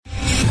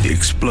the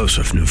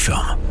explosive new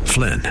film,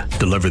 Flynn,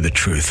 deliver the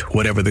truth,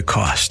 whatever the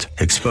cost.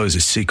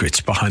 Exposes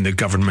secrets behind the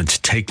government's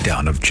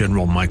takedown of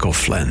General Michael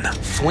Flynn.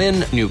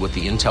 Flynn knew what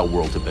the intel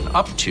world had been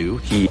up to.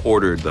 He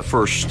ordered the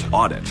first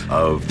audit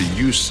of the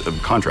use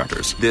of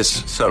contractors.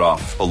 This set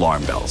off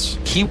alarm bells.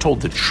 He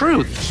told the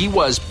truth. He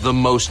was the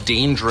most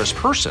dangerous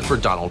person for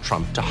Donald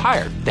Trump to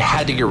hire. They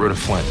had to get rid of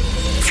Flynn.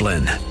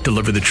 Flynn,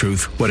 deliver the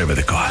truth, whatever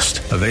the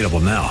cost. Available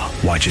now.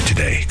 Watch it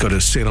today. Go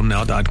to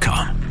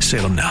salemnow.com.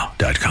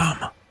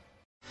 salemnow.com.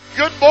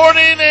 Good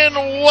morning and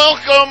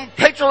welcome.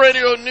 Patriot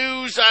Radio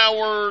News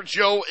Hour.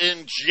 Joe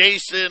and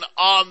Jason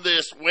on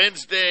this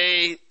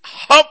Wednesday.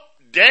 Hump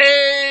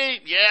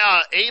Day. Yeah,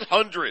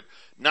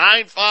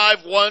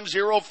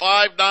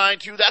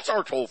 800-951-0592. That's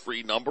our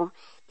toll-free number.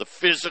 The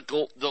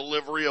physical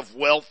delivery of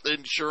wealth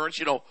insurance.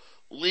 You know,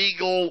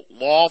 legal,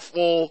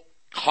 lawful,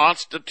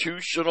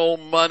 constitutional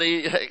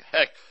money.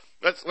 Heck,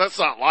 let's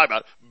not lie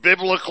about it.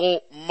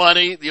 Biblical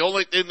money. The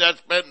only thing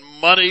that's been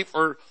money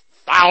for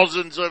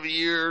thousands of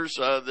years.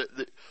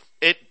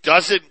 It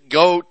doesn't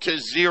go to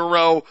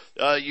zero.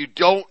 You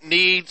don't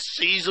need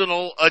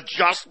seasonal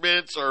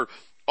adjustments or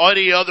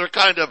any other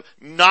kind of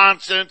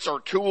nonsense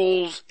or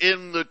tools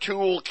in the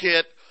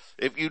toolkit.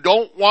 If you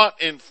don't want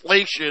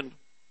inflation,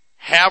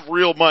 have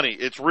real money.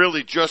 It's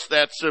really just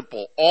that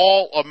simple.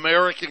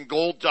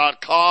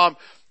 AllAmericanGold.com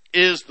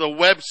is the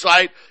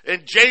website.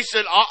 And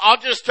Jason, I'll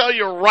just tell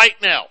you right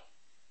now,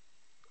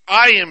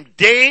 I am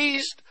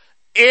dazed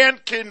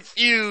and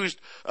confused.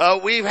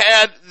 We've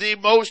had the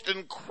most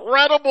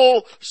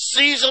incredible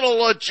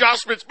seasonal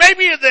adjustments,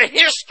 maybe in the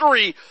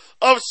history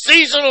of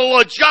seasonal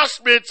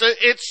adjustments.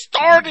 It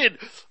started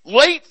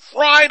late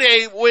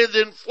Friday with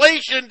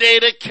inflation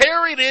data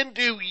carried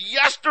into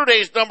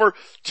yesterday's number.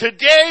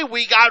 Today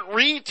we got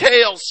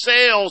retail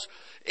sales,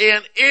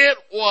 and it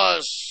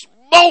was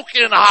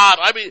smoking hot.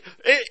 I mean,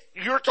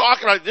 you're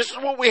talking like this is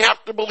what we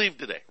have to believe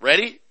today.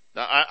 Ready?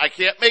 Now, I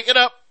can't make it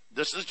up.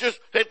 This is just,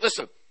 hey,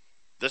 listen,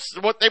 this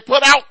is what they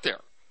put out there.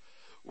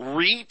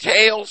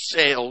 Retail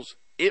sales,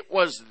 it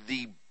was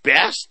the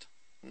best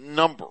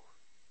number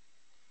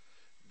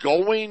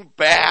going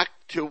back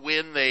to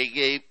when they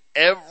gave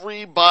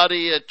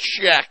everybody a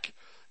check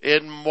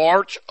in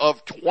March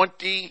of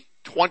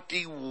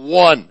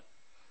 2021.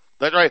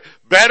 That's right.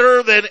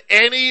 Better than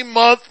any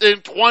month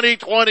in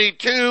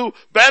 2022.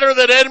 Better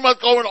than any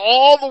month going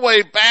all the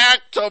way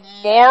back to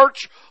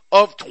March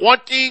of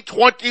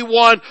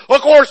 2021.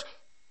 Of course,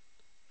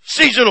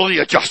 seasonally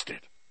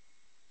adjusted.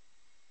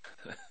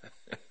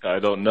 I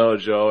don't know,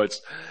 Joe.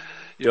 It's,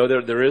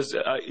 there is,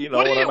 what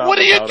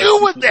do you do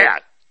with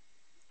that?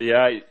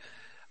 Yeah,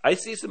 I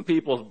see some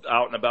people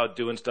out and about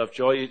doing stuff,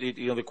 Joe.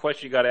 The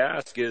question you got to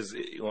ask is,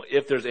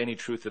 if there's any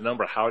truth to the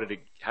number, how did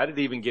it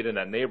even get in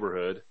that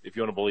neighborhood? If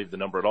you want to believe the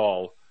number at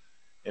all.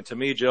 And to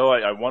me, Joe,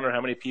 I wonder how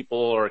many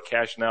people are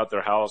cashing out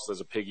their house as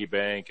a piggy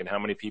bank, and how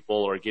many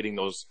people are getting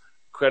those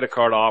credit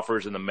card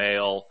offers in the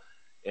mail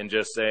and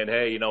just saying,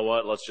 hey, you know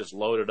what? Let's just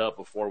load it up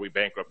before we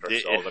bankrupt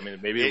ourselves. I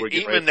mean, maybe we're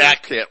getting even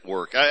that can't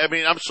work. I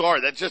mean, I'm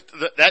sorry.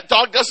 That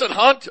dog doesn't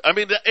hunt. I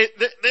mean,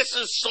 this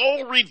is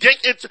so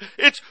ridiculous.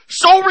 It's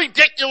so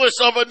ridiculous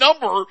of a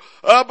number.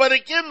 But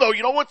again, though,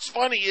 you know what's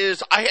funny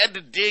is I had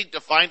to dig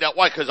to find out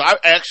why. Because I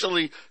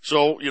actually,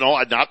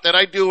 not that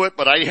I do it,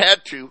 but I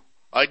had to.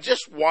 I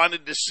just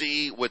wanted to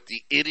see what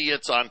the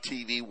idiots on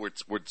TV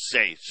would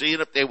say. Seeing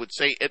if they would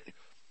say it.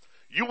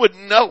 You would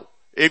know.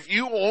 If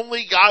you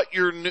only got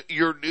your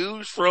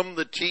news from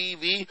the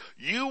TV,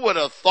 you would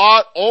have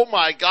thought, oh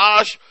my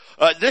gosh,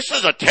 this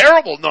is a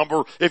terrible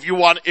number if you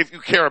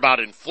care about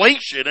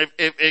inflation,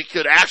 if it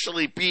could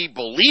actually be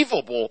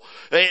believable.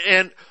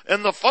 And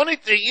the funny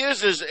thing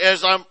is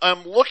as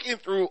I'm looking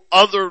through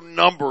other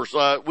numbers,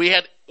 we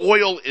had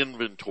oil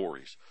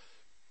inventories,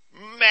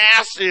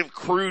 massive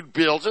crude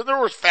bills, and there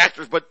was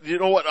factors, but you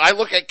know what? I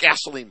look at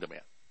gasoline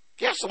demand.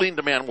 Gasoline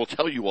demand will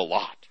tell you a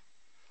lot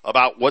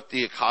about what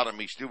the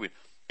economy's doing.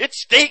 It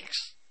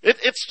stinks.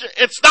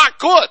 It's not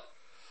good.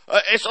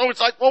 So it's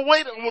like, well,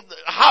 wait,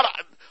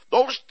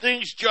 those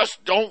things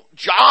just don't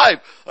jive.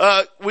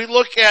 We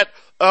look at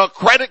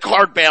credit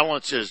card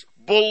balances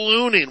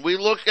ballooning.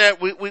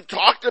 We've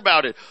talked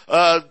about it.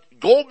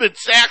 Goldman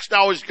Sachs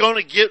now is going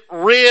to get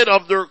rid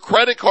of their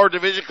credit card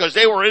division because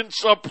they were in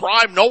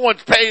subprime. No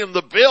one's paying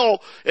the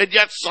bill, and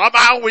yet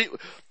somehow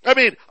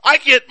I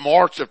get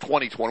March of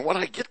 2021.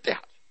 I get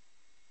that.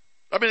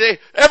 I mean,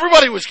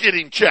 everybody was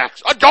getting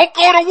checks. Don't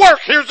go to work.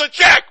 Here's a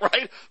check,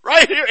 right?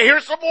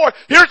 Here's some more.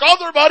 Here's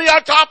other money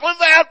on top of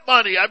that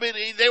money. I mean,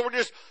 they were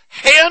just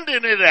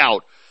handing it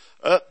out.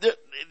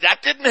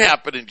 That didn't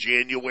happen in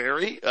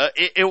January.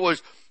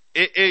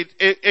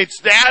 It's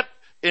that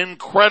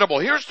incredible.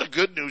 Here's the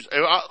good news.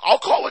 I'll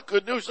call it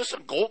good news.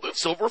 Listen, gold and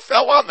silver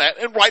fell on that,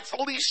 and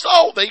rightfully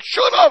so. They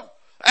should have.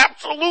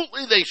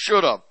 Absolutely, they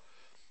should have.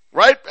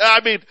 Right?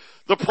 I mean,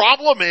 the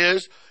problem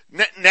is,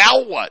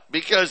 now what?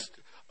 Because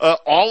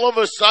all of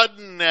a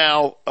sudden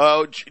now,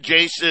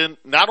 Jason,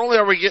 not only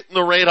are we getting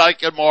the rate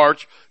hike in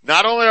March,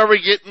 not only are we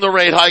getting the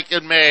rate hike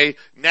in May,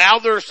 now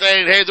they're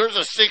saying, hey, there's a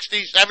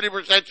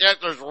 60-70% chance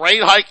there's a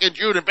rate hike in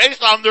June. And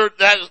based on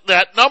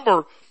that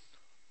number,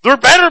 there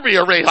better be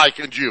a rate hike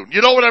in June.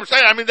 You know what I'm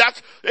saying? I mean,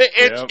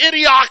 it's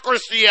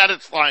idiocracy at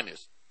its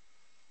finest.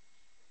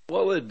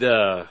 What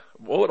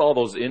would all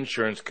those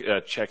insurance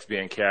checks be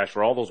in cash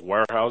for all those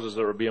warehouses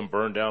that were being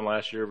burned down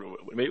last year?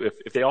 Maybe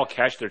if they all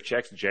cashed their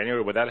checks in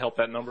January, would that help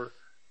that number?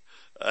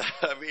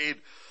 I mean,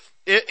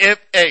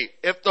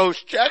 if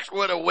those checks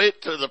would have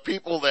went to the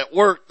people that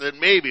work, then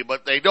maybe,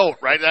 but they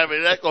don't, right? I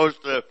mean, that goes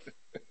to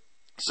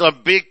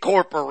some big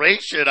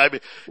corporation. I mean,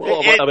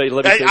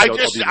 I'm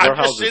just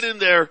sitting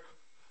there.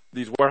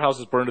 These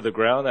warehouses burned to the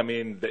ground. I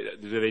mean,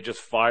 do they just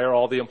fire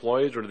all the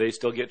employees, or do they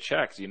still get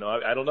checks? You know,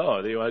 I don't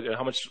know.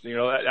 How much? You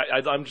know,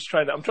 I'm just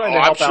trying to. I'm trying to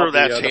help out. I'm sure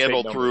that's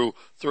handled through.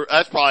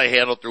 That's probably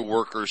handled through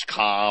workers'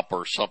 comp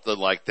or something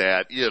like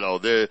that. You know,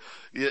 and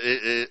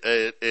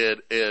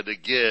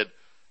again,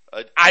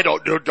 I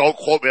don't know. Don't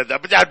quote me on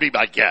that, but that'd be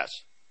my guess.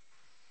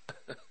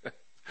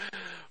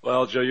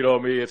 Well, Joe, you know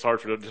me. It's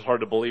hard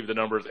to believe the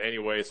numbers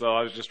anyway. So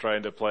I was just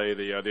trying to play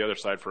the other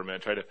side for a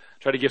minute. Try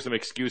to give some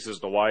excuses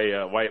to why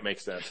it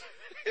makes sense.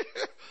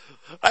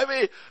 I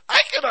mean, I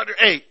can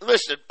hey,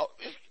 listen.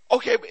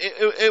 Okay,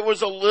 it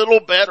was a little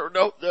better.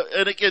 No,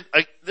 and again,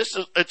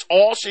 it's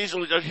all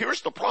seasonally done.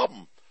 Here's the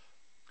problem: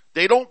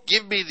 they don't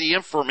give me the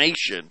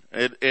information,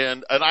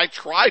 and I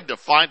tried to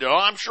find it.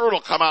 I'm sure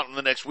it'll come out in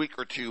the next week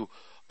or two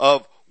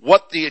of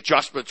what the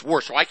adjustments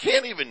were. So I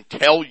can't even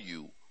tell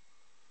you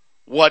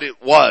what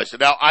it was.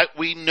 Now,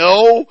 we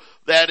know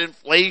that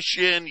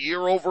inflation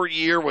year over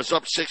year was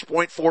up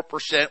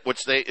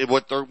 6.4%,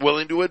 what they're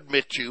willing to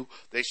admit to.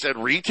 They said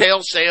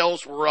retail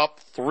sales were up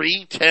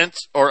 3%,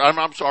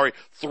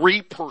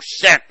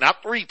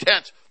 not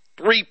 3/10,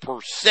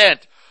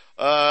 3%.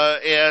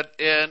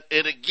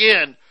 And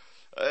again,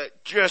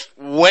 just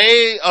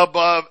way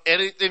above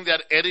anything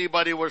that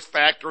anybody was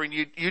factoring.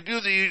 You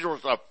do the usual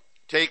stuff.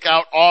 Take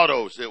out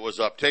autos, it was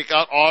up. Take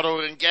out auto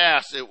and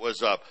gas, it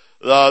was up.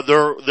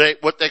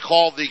 What they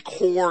call the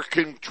core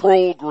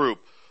control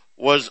group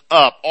was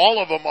up. All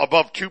of them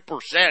above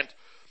 2%.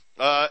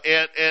 And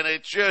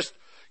it's just,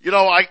 you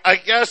know, I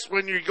guess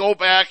when you go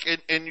back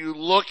and you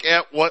look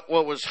at what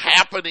was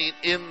happening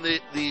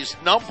in these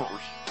numbers,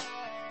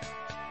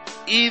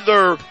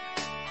 either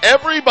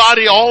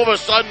everybody all of a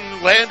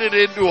sudden landed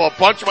into a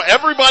bunch of,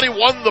 everybody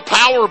won the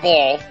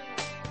Powerball,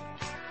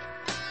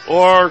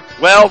 or,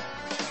 well,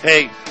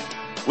 hey,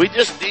 we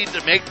just need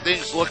to make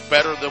things look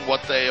better than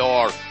what they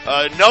are.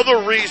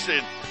 Another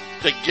reason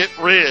to get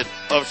rid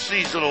of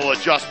seasonal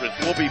adjustments.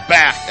 We'll be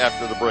back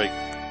after the break.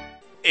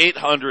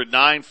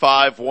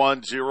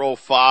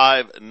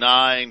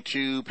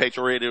 800-951-0592.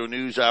 Patriot Radio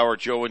News Hour.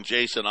 Joe and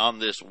Jason on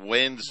this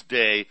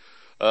Wednesday.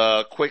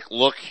 Quick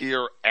look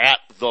here at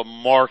the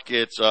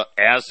markets.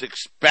 As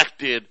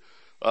expected,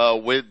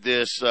 with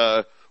this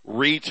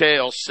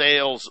retail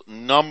sales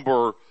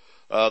number,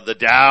 the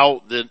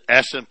Dow, the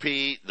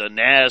S&P, the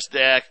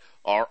NASDAQ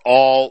are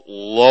all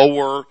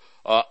lower.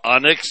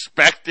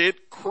 Unexpected,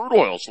 crude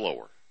oil's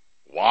lower.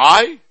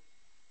 Why?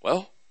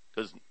 Well,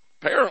 because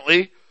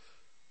apparently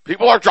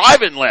people are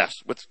driving less,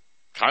 which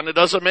kind of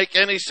doesn't make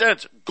any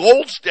sense.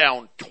 Gold's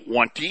down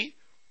 20,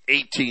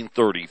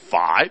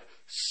 1835.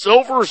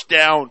 Silver's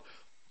down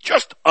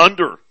just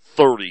under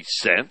 30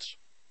 cents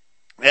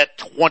at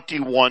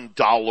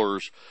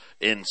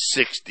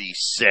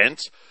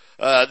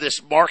 $21.60.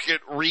 This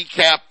market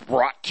recap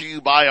brought to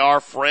you by our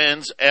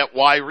friends at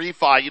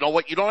YRefi. You know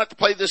what? You don't have to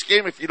play this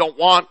game if you don't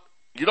want.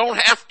 You don't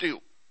have to.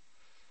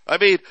 I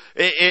mean,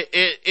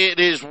 it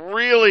is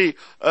really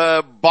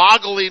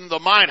boggling the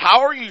mind.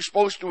 How are you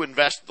supposed to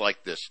invest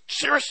like this?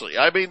 Seriously.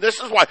 I mean, this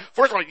is why.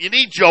 First of all, you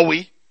need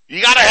Joey. You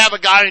got to have a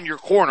guy in your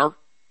corner.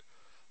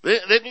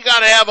 Then you got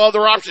to have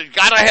other options. You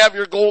got to have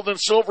your gold and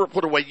silver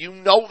put away. You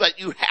know that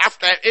you have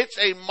to have. It's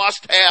a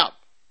must-have.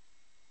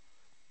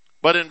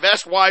 But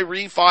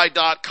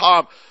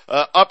investYRefi.com,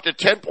 up to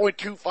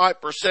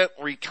 10.25%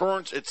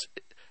 returns. It's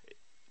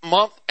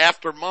month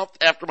after month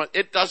after month.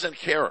 It doesn't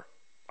care.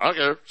 I don't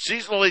care.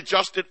 Seasonally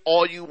adjusted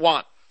all you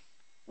want.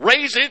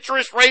 Raise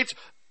interest rates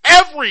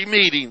every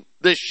meeting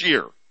this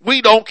year.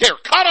 We don't care.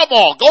 Cut them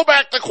all. Go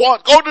back to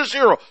go to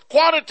zero.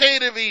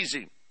 Quantitative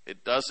easing.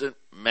 It doesn't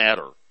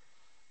matter.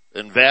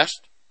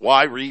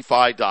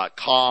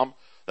 InvestYRefi.com.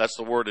 That's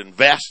the word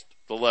invest,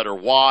 the letter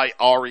Y,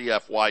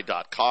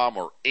 REFY.com,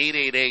 or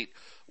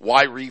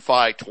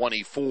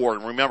 888-YREFI24.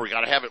 And remember, you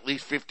got to have at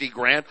least 50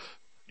 grand.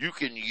 You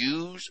can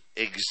use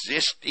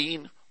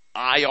existing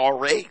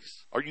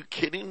IRAs. Are you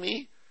kidding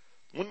me?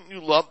 Wouldn't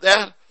you love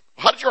that?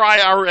 How did your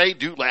IRA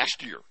do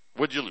last year?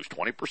 What did you lose,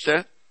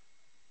 20%?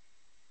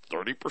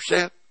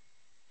 30%?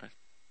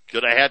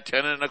 Could have had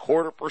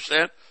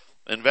 10.25%.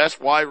 Invest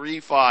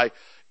YRefi,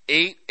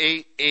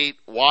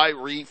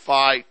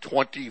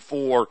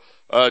 888-YRefi24.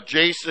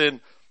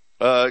 Jason,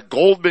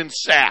 Goldman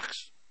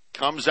Sachs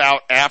comes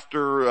out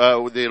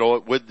after with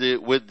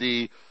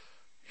the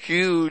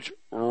huge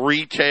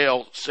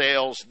retail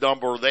sales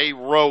number. They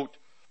wrote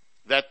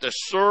that the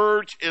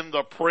surge in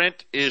the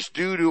print is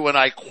due to, and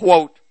I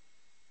quote,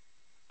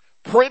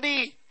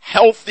 pretty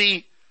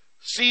healthy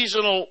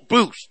seasonal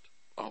boost.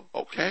 Oh,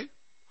 okay.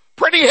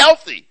 Pretty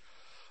healthy.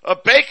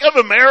 Bank of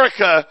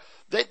America,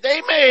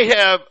 they may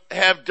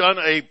have done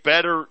a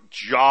better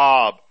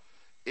job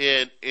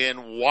in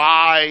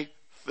why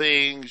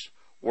things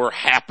were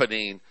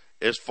happening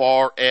as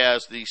far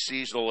as the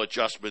seasonal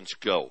adjustments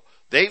go.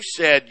 They've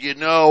said,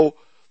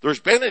 there's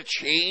been a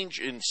change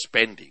in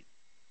spending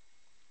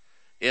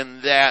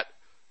in that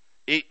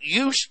it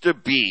used to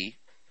be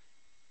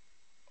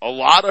a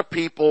lot of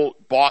people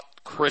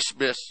bought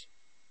Christmas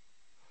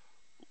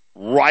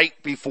right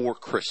before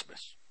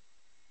Christmas.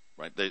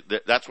 Right?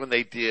 That's when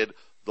they did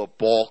the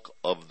bulk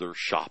of their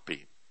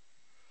shopping.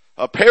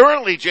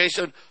 Apparently,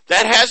 Jason,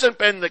 that hasn't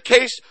been the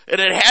case,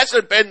 and it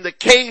hasn't been the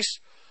case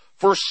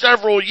for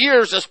several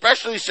years,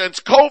 especially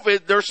since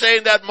COVID. They're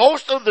saying that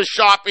most of the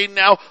shopping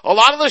now, a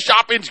lot of the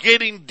shopping's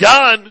getting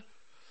done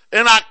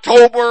in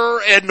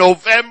October and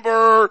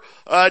November,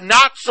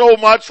 not so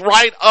much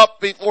right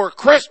up before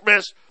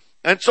Christmas.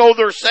 And so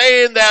they're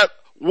saying that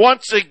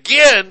once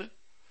again,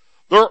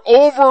 they're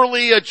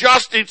overly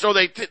adjusting, so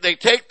they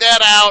take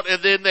that out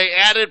and then they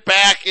add it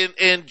back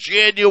in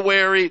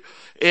January,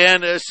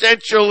 and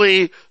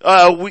essentially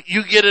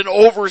you get an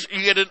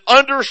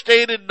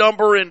understated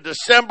number in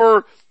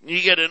December,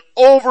 you get an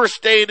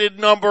overstated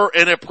number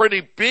and a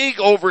pretty big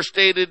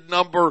overstated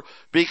number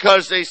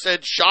because they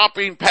said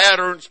shopping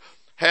patterns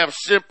have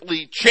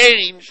simply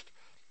changed.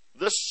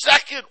 The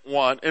second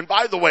one, and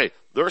by the way,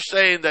 they're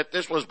saying that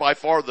this was by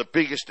far the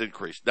biggest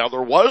increase. Now,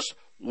 there was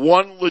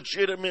one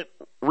legitimate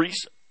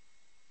reason.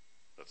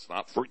 Let's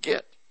not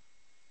forget.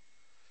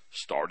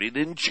 Starting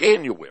in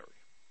January,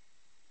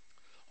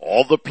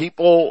 all the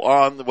people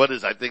on,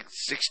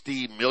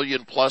 60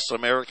 million plus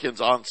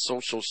Americans on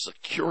Social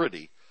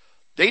Security,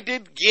 they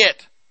did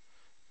get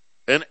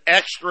an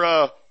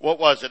extra,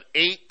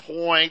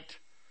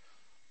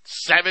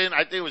 8.7,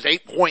 I think it was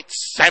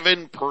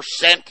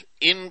 8.7%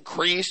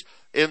 increase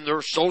in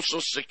their Social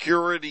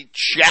Security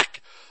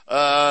check.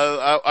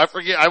 I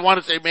forget, I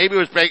want to say maybe it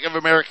was Bank of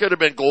America, could have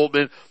been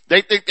Goldman.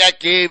 They think that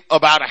gave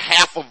about a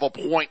half of a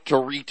point to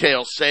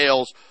retail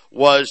sales,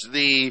 was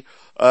the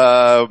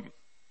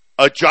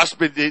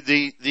adjustment,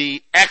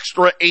 the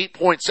extra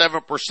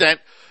 8.7%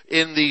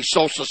 in the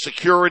Social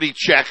Security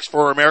checks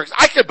for Americans.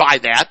 I could buy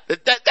that.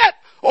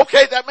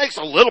 Okay, that makes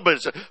a little bit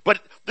of sense.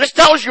 But this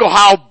tells you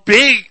how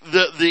big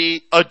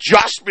the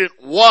adjustment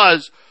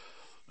was,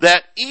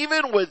 that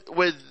even with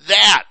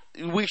that,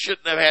 we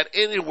shouldn't have had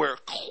anywhere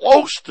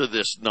close to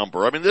this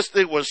number. I mean, this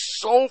thing was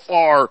so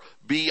far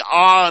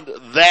beyond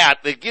that.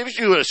 It gives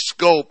you a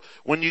scope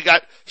when you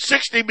got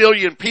 60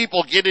 million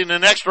people getting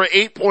an extra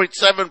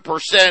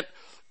 8.7%,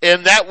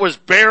 and that was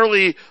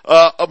barely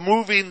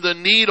moving the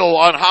needle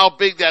on how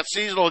big that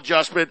seasonal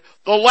adjustment.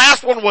 The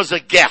last one was a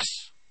guess.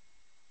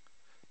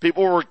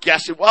 People were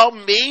guessing, well,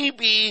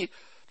 maybe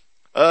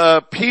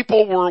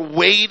people were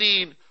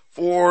waiting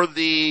for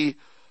the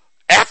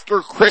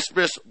after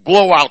Christmas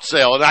blowout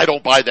sale, and I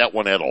don't buy that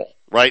one at all,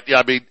 right? Yeah,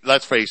 I mean,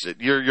 let's face it.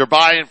 You're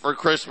buying for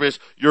Christmas.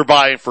 You're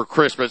buying for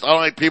Christmas. I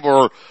don't think people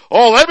are,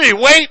 let me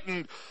wait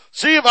and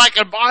see if I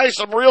can buy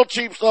some real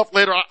cheap stuff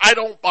later. I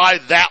don't buy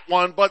that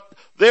one, but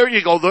there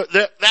you go.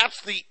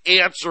 That's the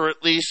answer,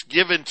 at least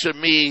given to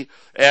me,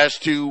 as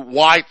to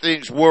why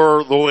things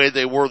were the way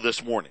they were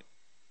this morning.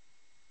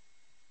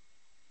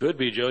 Could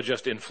be, Joe,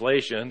 just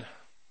inflation.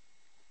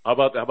 How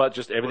about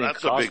just everything that's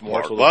costs a big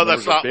more? part. So Well,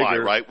 that's not why,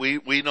 right?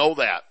 We know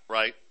that,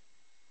 right?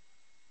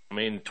 I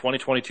mean,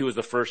 2022 was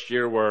the first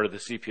year where the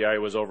CPI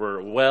was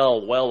over,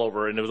 well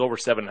over, and it was over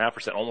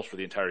 7.5% almost for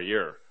the entire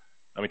year.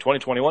 I mean,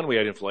 2021 we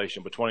had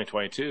inflation, but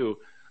 2022,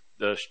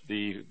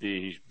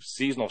 the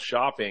seasonal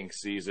shopping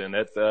season,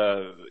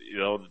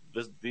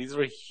 these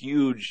are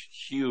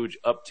huge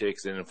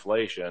upticks in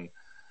inflation,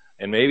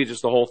 and maybe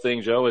just the whole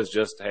thing, Joe, is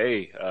just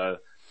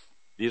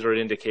these are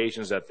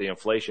indications that the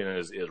inflation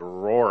is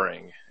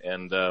roaring,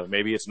 and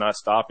maybe it's not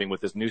stopping with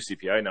this new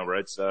CPI number.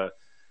 It's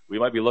we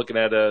might be looking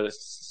at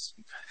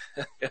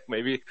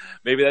maybe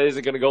that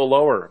isn't going to go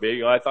lower.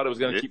 Maybe I thought it was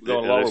going to keep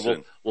going lower.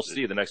 We'll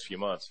see the next few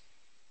months.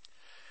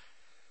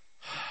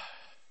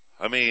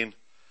 I mean,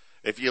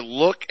 if you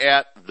look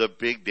at the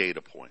big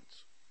data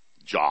points,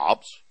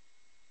 jobs,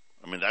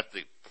 I mean, that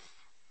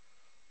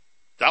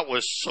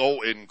was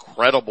so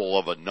incredible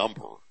of a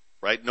number,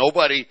 right?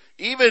 Nobody,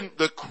 even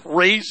the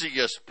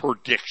craziest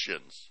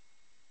predictions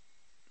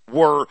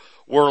were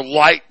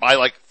light by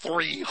like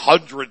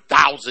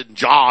 300,000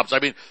 jobs. I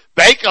mean,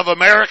 Bank of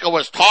America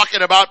was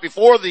talking about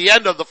before the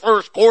end of the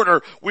first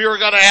quarter, we were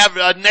going to have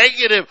a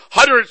negative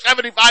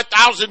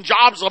 175,000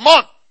 jobs a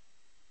month.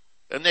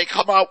 And they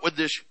come out with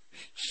this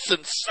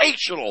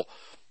sensational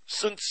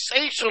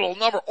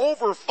number,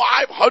 over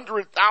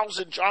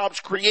 500,000 jobs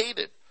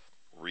created.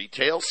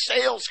 Retail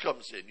sales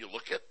comes in. You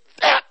look at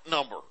that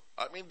number.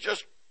 I mean,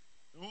 just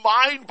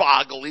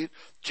mind-boggling.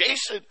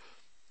 Jason,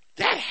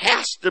 That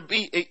has to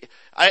be,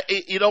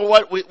 you know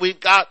what? We've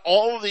got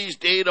all of these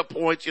data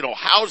points. You know,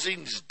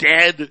 housing's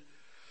dead.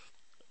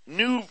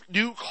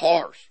 New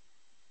cars.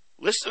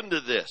 Listen to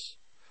this.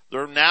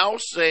 They're now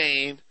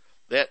saying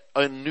that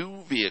a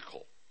new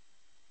vehicle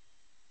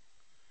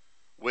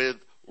with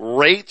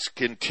rates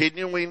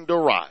continuing to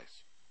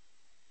rise,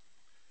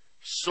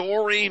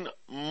 soaring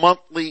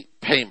monthly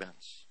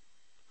payments,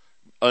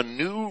 a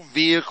new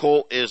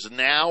vehicle is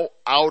now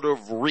out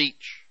of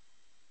reach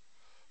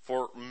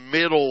for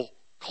middle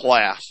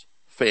class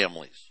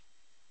families.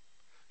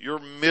 You're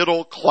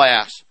middle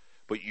class,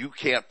 but you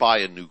can't buy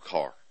a new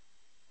car.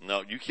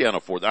 No, you can't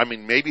afford that. I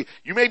mean, maybe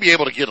you may be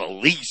able to get a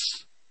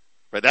lease,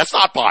 right? That's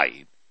not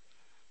buying,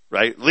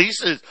 right?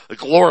 Lease is a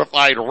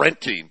glorified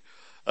renting.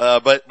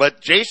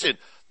 But Jason,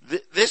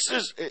 this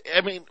is,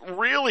 I mean,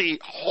 really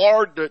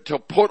hard to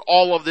put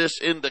all of this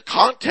into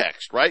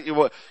context, right?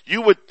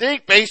 You would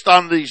think based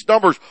on these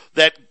numbers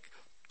that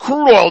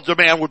crude oil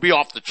demand would be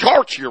off the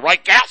charts here,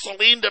 right?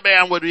 Gasoline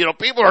demand would,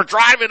 people are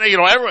driving,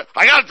 everywhere.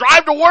 I gotta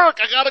drive to work.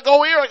 I gotta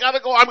go here. I gotta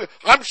go.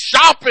 I'm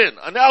shopping.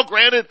 And now,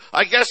 granted,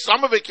 I guess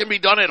some of it can be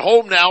done at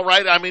home now,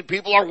 right? I mean,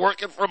 people are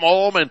working from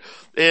home and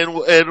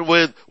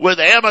with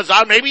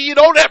Amazon, maybe you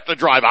don't have to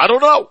drive. I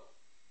don't know.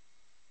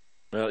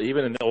 Well,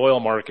 even in the oil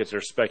markets,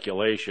 there's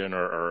speculation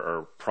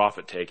or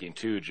profit taking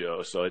too,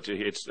 Joe. So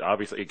it's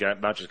obviously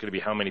not just going to be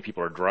how many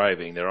people are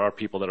driving. There are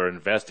people that are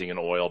investing in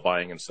oil,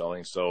 buying and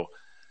selling. So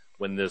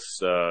when this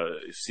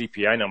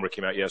CPI number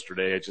came out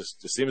yesterday, it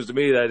seems to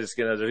me that there's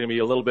going to be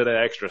a little bit of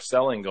extra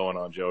selling going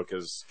on, Joe,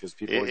 because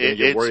people are going to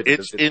get worried.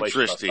 It's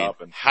interesting.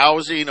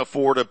 Housing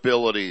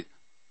affordability,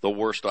 the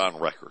worst on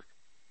record.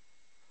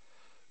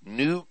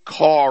 New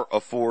car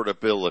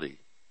affordability,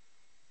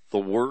 the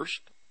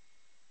worst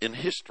in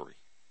history.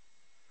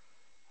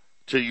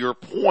 To your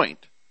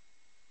point,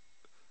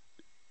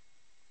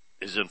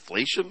 is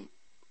inflation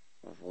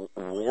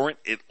roaring?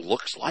 It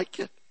looks like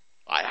it.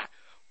 I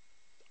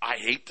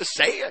hate to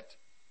say it.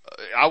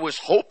 I was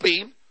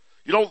hoping,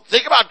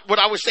 think about what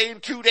I was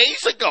saying 2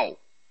 days ago.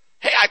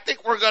 Hey, I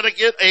think we're going to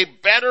get a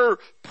better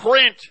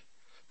print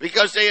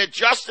because they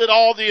adjusted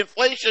all the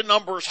inflation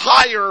numbers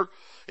higher.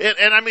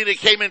 And I mean, it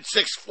came in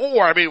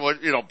 6.4. I mean,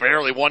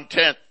 barely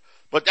 1/10.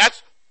 But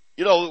that's,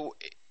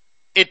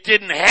 it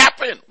didn't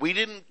happen. We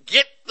didn't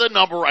get the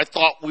number I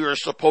thought we were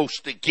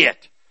supposed to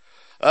get.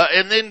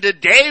 And then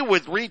today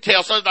with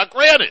retail sales, now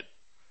granted,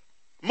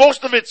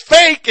 most of it's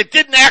fake. It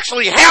didn't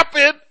actually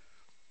happen.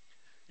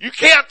 You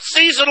can't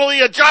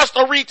seasonally adjust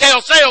a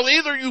retail sale.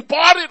 Either you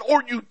bought it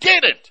or you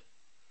didn't.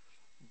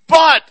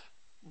 But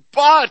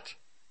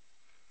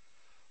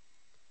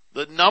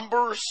the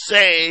numbers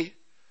say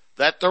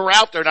that they're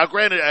out there. Now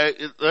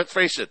granted, let's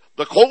face it,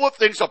 the COLA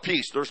thing's a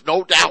piece. There's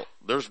no doubt.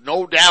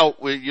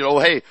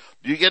 Hey,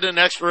 you get an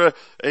extra,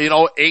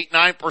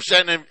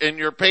 8-9% in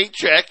your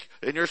paycheck,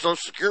 in your Social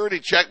Security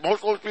check.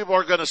 Most of those people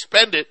are going to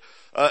spend it.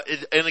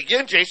 And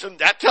again, Jason,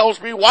 that tells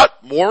me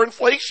what? More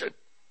inflation.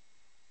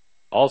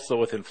 Also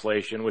with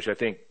inflation, which I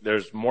think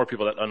there's more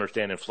people that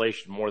understand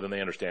inflation more than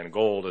they understand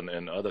gold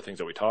and other things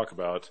that we talk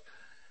about.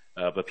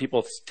 But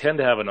people tend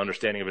to have an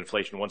understanding of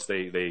inflation once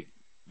they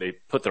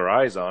put their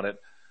eyes on it.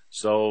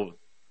 So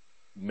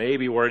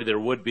maybe where there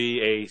would be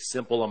a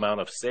simple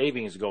amount of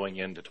savings going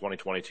into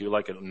 2022,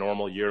 like a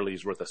normal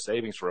yearly's worth of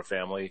savings for a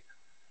family,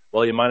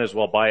 well, you might as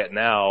well buy it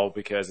now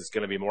because it's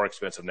going to be more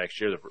expensive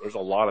next year. There's a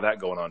lot of that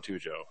going on too,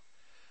 Joe.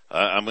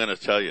 I'm going to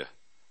tell you,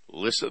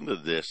 listen to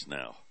this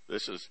now.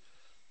 This is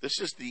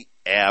the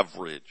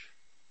average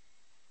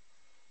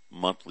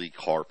monthly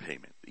car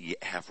payment, the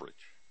average.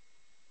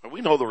 And we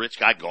know the rich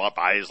guy go out,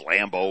 buy his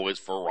Lambo, his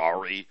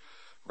Ferrari,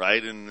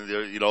 right? And,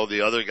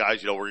 the other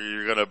guys, where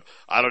you're going to,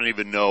 I don't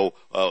even know,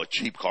 a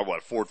cheap car,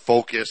 Ford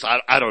Focus,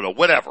 I don't know,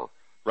 whatever,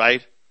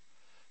 right?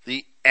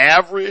 The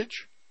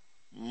average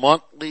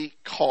monthly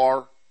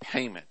car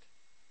payment,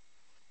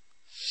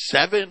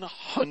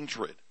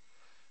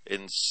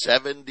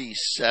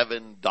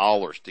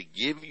 $777. To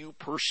give you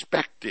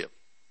perspective,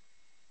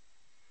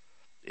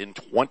 in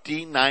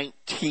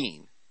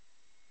 2019,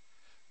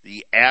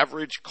 the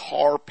average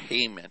car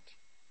payment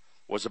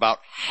was about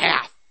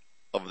half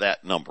of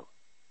that number.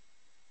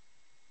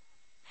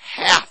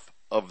 Half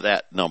of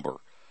that number.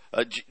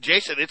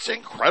 Jason, it's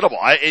incredible.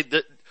 I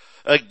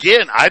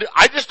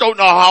just don't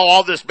know how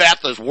all this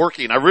math is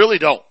working. I really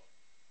don't.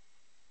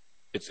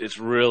 It's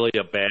really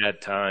a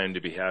bad time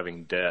to be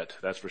having debt.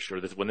 That's for sure.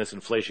 When this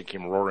inflation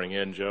came roaring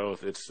in, Joe,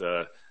 it's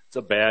a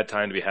bad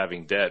time to be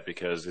having debt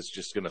because it's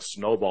just going to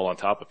snowball on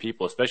top of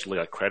people, especially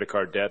like credit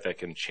card debt that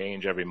can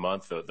change every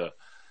month.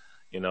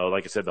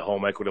 Like I said, the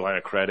home equity line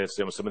of credit,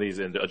 some of these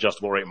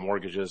adjustable rate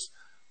mortgages,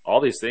 all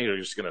these things are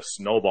just going to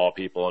snowball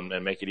people and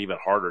make it even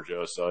harder,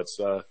 Joe. So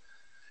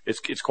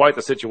it's quite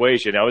the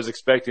situation. I was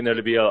expecting there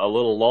to be a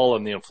little lull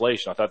in the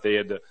inflation. I thought they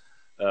were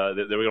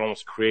going to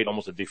almost create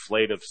almost a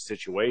deflative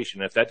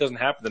situation. If that doesn't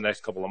happen the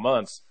next couple of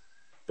months,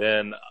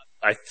 then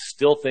I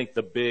still think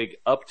the big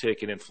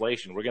uptick in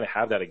inflation, we're going to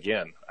have that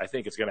again. I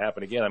think it's going to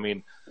happen again. I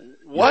mean,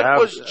 what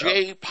was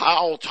Jay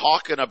Powell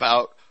talking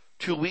about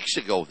 2 weeks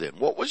ago then?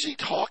 What was he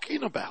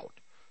talking about?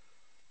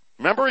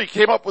 Remember, he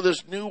came up with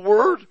this new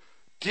word,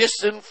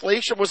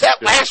 disinflation. Was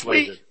that last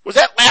week? Was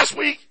that last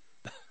week?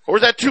 Or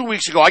was that 2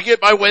 weeks ago? I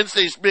get my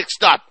Wednesdays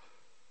mixed up.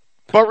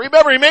 But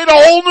remember, he made a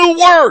whole new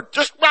word.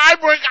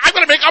 I'm going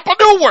to make up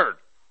a new word.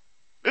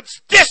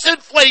 It's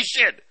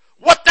disinflation.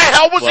 What the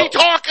hell was he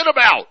talking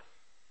about?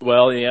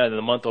 Well, yeah, in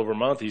the month over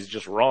month, he's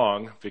just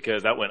wrong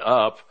because that went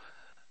up.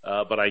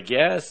 But I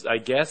guess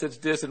it's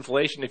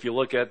disinflation if you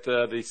look at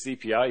the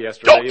CPI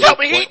yesterday. Don't tell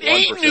me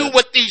he knew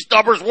what these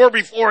numbers were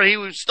before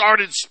he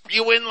started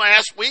spewing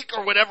last week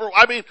or whatever.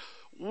 I mean,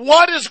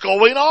 what is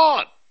going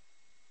on?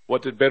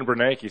 What did Ben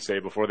Bernanke say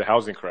before the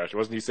housing crash?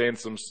 Wasn't he saying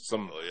some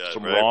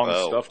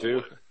wrong stuff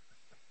too?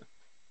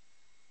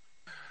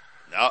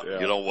 Now,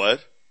 You know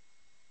what?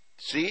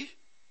 See?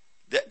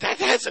 That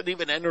hasn't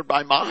even entered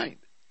my mind.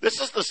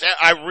 This is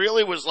I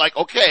really was like,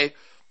 okay,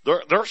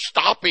 they're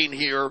stopping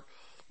here.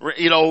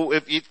 You know,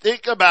 if you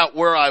think about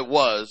where I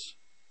was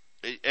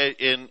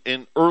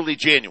in early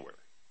January,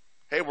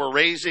 hey, we're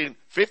raising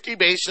 50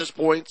 basis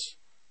points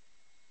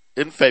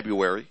in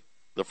February,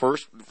 the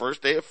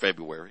first day of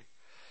February,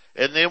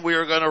 and then we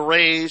are going to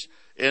raise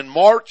in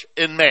March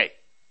and May.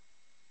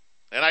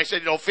 And I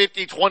said,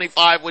 50,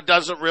 25, it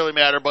doesn't really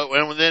matter, but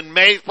then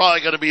May's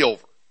probably going to be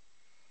over.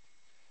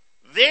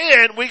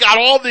 Then we got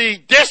all the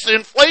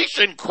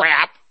disinflation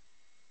crap,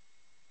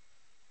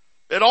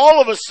 and all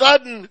of a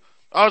sudden,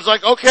 I was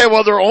like, okay,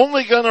 well, they're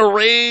only going to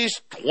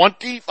raise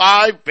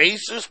 25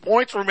 basis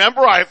points.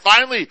 Remember, I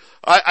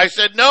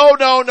said, no.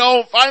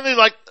 Finally,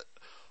 like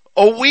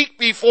a week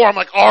before, I'm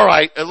like, all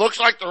right, it looks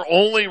like they're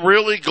only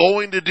really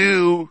going to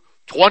do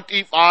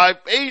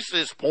 25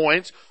 basis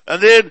points.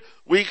 And then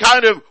we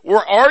kind of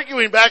were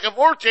arguing back and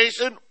forth,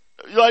 Jason,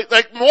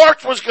 like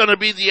March was going to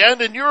be the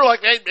end. And you're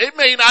like, hey, it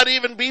may not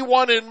even be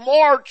one in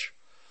March.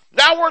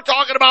 Now we're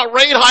talking about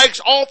rate hikes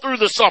all through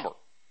the summer.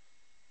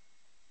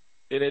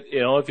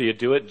 If you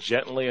do it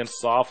gently and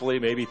softly,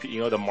 maybe,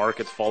 the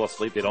markets fall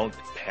asleep. They don't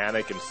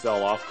panic and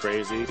sell off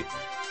crazy.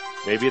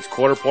 Maybe it's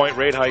quarter point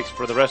rate hikes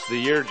for the rest of the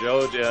year,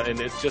 Joe.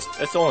 And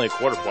it's only a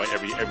quarter point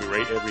every 6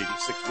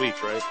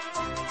 weeks, right?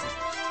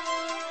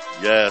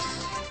 Yes.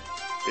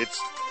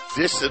 It's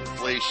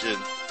disinflation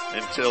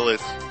until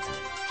it's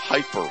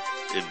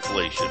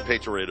hyperinflation.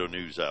 Patriot Radio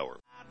News Hour.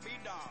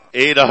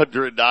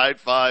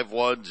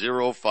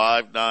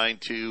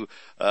 800-951-0592.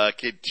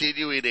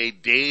 Continuing a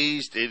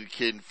dazed and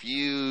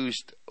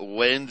confused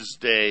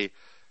Wednesday.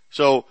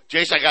 So,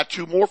 Jason, I got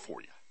two more for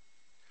you.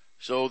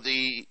 So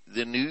the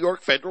New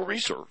York Federal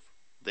Reserve,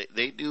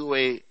 they do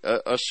a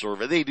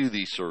survey. They do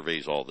these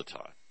surveys all the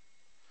time.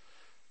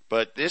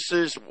 But this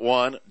is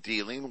one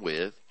dealing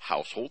with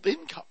household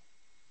income.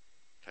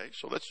 Okay,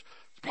 so that's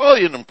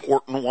probably an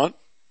important one,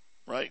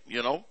 right?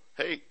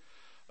 Hey,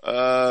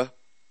 how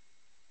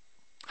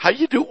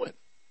you doing?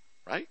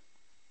 Right?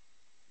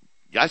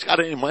 You guys got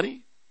any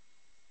money?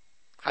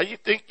 How you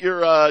think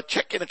your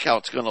checking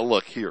account's going to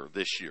look here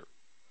this year?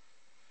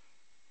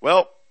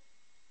 Well,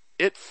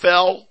 it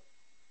fell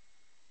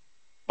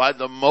by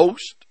the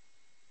most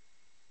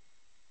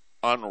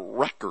on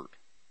record,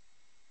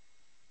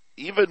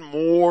 even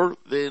more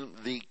than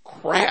the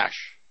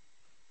crash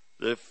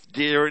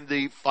during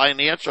the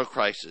financial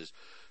crisis.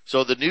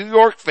 So the New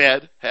York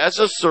Fed has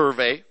a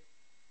survey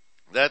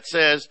that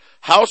says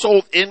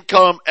household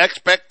income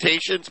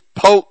expectations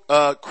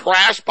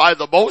crashed by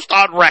the most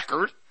on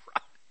record.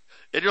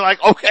 And you're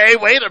like, okay,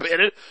 wait a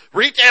minute.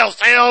 Retail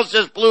sales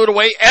just blew it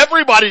away.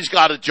 Everybody's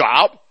got a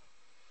job.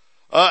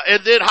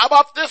 And then how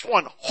about this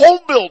one?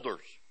 Home builders.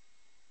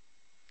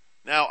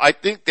 Now, I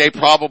think they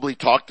probably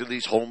talked to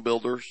these home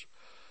builders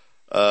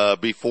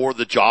before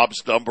the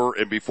jobs number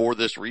and before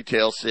this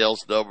retail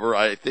sales number.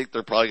 I think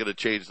they're probably going to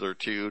change their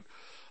tune.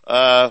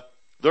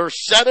 Their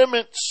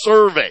sentiment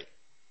survey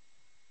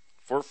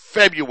for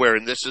February,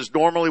 and this is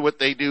normally what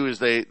they do, is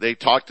they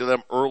talk to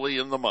them early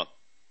in the month,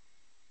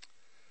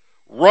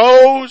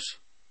 rose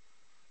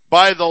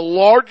by the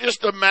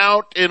largest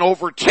amount in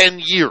over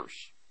 10 years,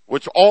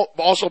 which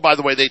also, by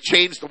the way, they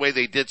changed the way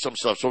they did some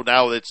stuff. So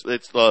now it's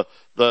the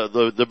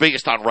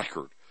biggest on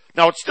record.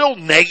 Now it's still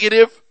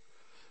negative,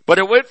 but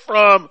it went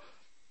from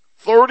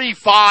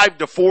 35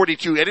 to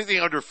 42. Anything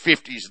under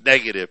 50 is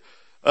negative.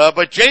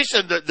 But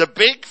Jason, the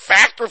big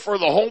factor for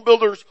the home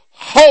builders,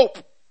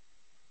 hope,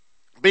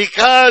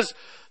 because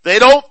they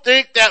don't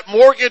think that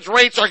mortgage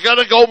rates are going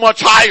to go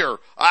much higher.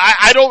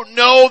 I don't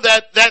know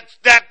that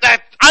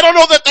I don't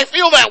know that they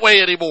feel that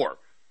way anymore.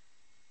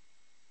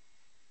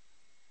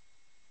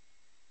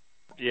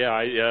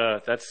 Yeah,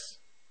 that's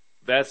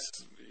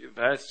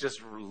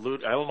just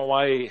rude. I don't know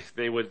why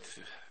they would.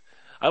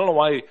 I don't know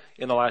why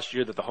in the last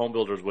year that the home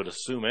builders would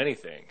assume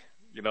anything.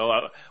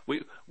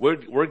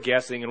 We're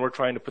guessing and we're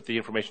trying to put the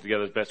information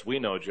together as best we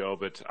know, Joe.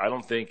 But I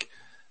don't think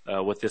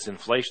with this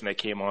inflation that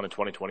came on in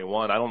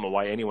 2021, I don't know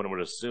why anyone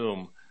would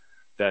assume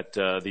that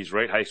these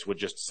rate hikes would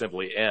just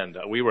simply end.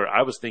 I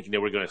was thinking they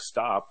were going to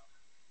stop,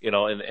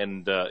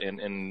 and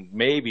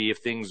maybe if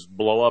things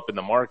blow up in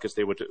the markets,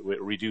 they would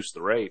reduce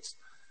the rates.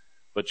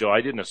 But Joe,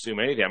 I didn't assume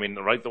anything. I mean,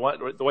 the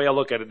way I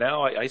look at it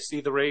now, I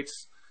see the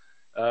rates,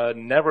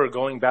 never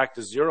going back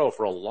to zero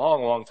for a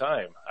long, long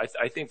time.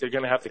 I think they're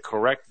going to have to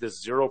correct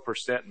this 0%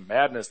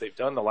 madness they've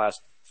done the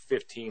last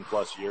 15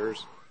 plus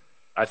years.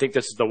 I think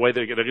this is the way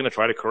they're going to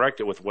try to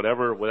correct it with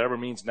whatever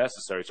means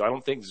necessary. So I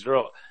don't think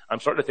zero. I'm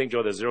starting to think,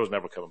 Joe, that zero is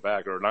never coming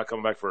back, or not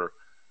coming back for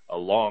a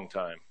long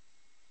time.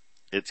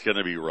 It's going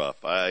to be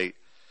rough.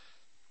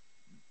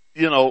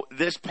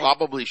 This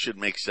probably should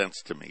make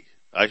sense to me.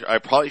 I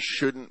probably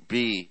shouldn't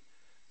be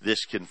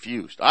this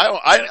confused.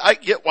 I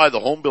get why the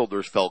home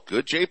builders felt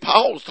good. Jay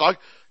Powell was talking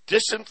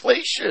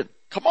disinflation.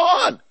 Come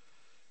on.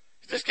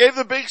 He just gave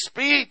the big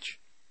speech.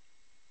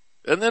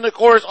 And then, of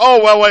course,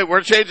 wait,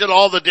 we're changing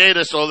all the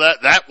data, so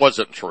that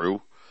wasn't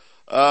true.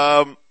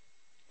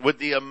 With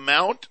the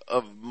amount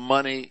of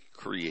money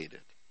created,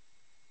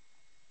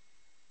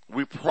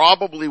 we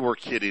probably were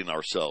kidding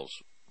ourselves,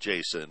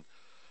 Jason,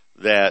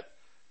 that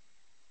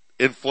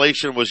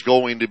inflation was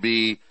going to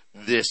be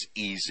this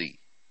easy,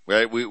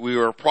 right? We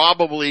were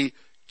probably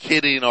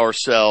kidding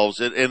ourselves.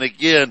 And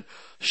again,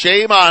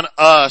 shame on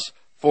us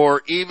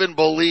for even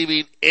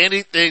believing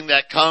anything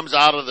that comes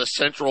out of the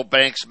central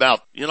bank's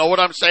mouth. You know what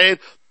I'm saying?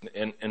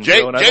 And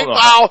Jay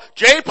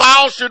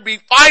Powell should be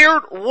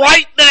fired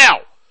right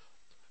now.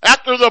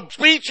 After the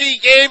speech he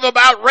gave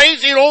about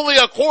raising only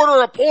a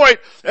quarter a point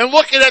and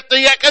looking at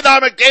the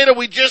economic data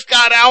we just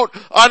got out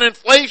on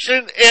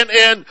inflation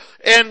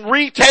and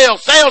retail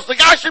sales, the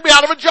guy should be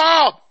out of a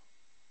job.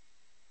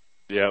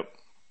 Yep.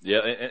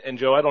 Yeah, and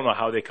Joe, I don't know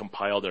how they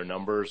compile their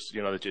numbers,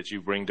 that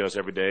you bring to us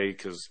every day,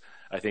 because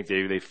I think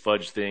they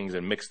fudge things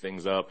and mix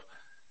things up.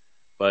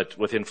 But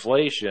with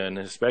inflation,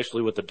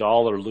 especially with the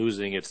dollar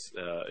losing its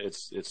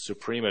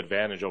supreme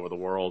advantage over the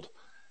world,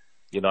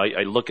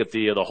 I look at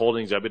the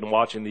holdings. I've been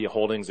watching the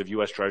holdings of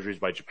U.S. Treasuries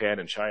by Japan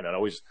and China. And I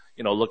always,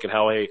 look at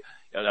how and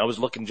I was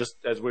looking just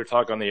as we were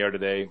talking on the air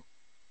today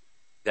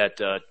that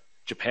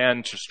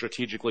Japan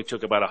strategically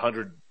took about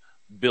 $100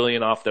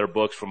 billion off their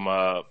books from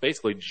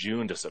basically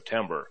June to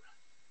September,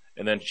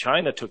 and then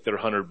China took their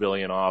 $100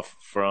 billion off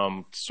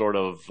from sort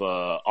of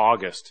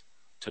August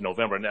to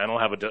November. And I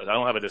don't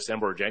have a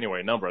December or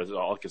January number.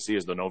 All I can see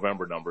is the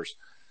November numbers.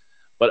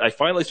 But I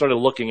finally started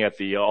looking at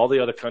all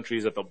the other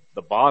countries at the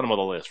bottom of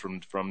the list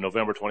from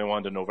November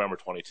 21 to November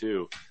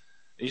 22.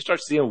 And you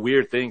start seeing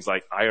weird things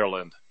like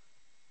Ireland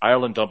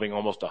dumping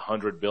almost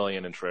 $100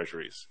 billion in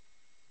treasuries.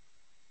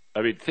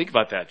 I mean, think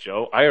about that,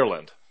 Joe.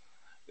 Ireland.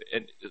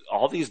 And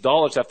all these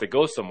dollars have to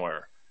go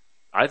somewhere.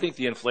 I think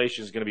the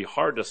inflation is going to be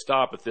hard to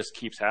stop if this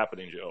keeps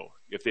happening, Joe.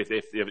 If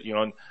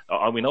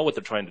we know what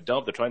they're trying to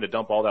dump. They're trying to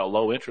dump all that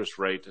low interest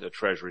rate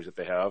treasuries that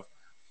they have.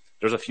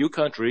 There's a few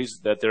countries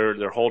that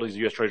their holdings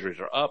of U.S. Treasuries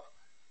are up,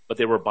 but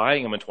they were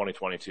buying them in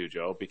 2022,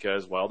 Joe,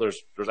 because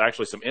there's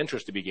actually some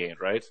interest to be gained,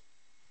 right?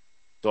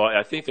 So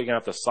I think they're going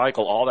to have to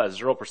cycle all that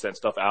 0%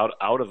 stuff out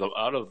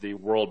of the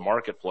world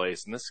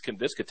marketplace, and this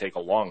could take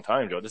a long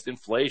time, Joe. This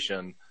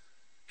inflation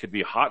could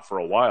be hot for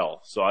a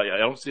while. So I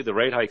don't see the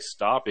rate hikes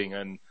stopping,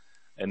 and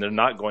they're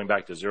not going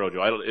back to zero,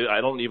 Joe. I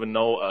don't even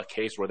know a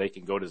case where they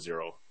can go to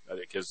zero,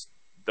 because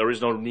there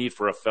is no need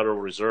for a Federal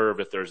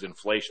Reserve if there's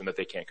inflation that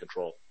they can't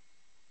control.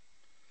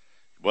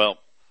 Well,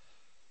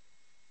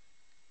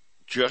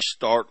 just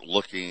start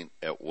looking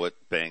at what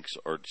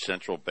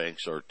central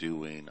banks are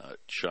doing.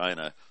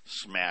 China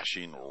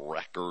smashing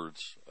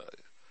records.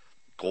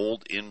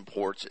 Gold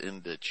imports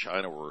into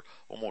China were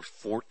almost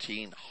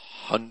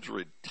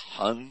 1,400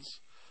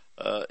 tons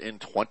in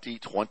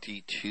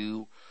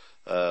 2022.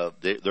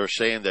 They're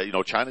saying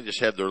that, China just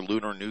had their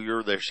Lunar New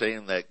Year. They're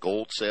saying that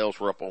gold sales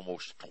were up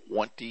almost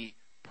 20%.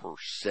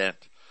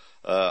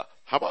 How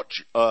about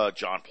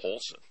John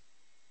Paulson,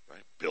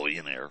 right?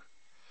 Billionaire.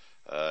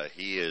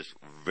 He is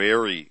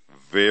very,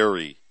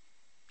 very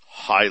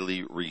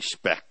highly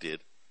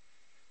respected.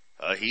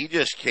 He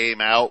just came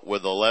out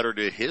with a letter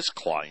to his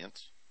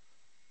clients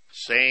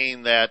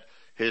saying that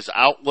his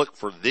outlook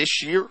for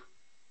this year,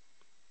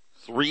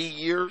 3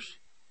 years,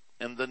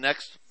 and the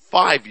next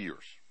 5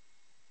 years,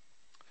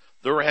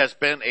 there has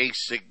been a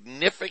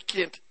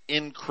significant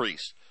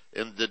increase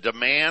in the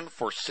demand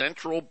for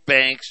central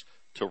banks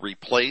to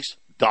replace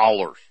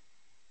dollars.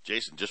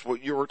 Jason, just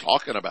what you were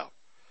talking about.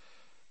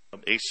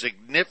 A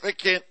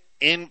significant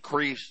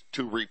increase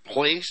to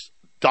replace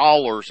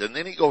dollars. And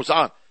then he goes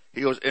on.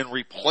 He goes, and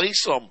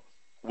replace them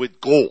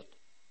with gold.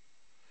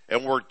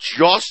 And we're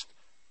just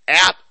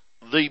at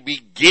the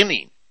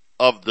beginning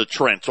of the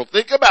trend. So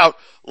think about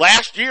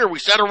last year, we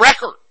set a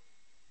record.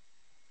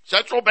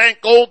 Central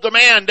bank gold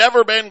demand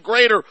never been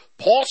greater.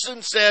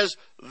 Paulson says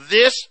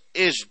this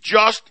is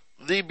just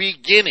the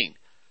beginning.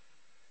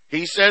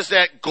 He says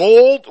that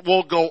gold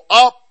will go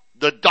up.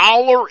 The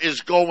dollar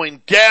is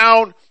going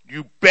down.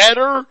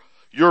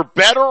 You're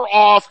better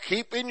off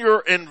keeping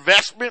your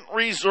investment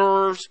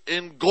reserves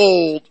in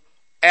gold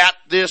at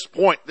this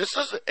point. This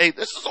is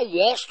a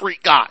Wall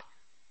Street guy.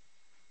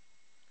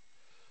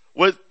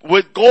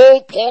 With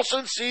gold,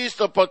 Paulson sees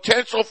the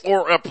potential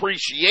for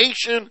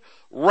appreciation,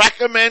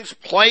 recommends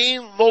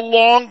playing the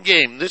long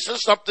game. This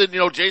is something,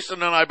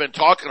 Jason and I have been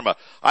talking about.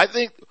 I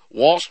think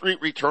Wall Street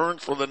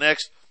returns for the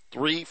next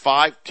 3,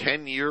 5,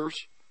 10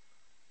 years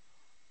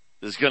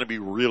is going to be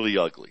really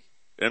ugly.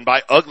 And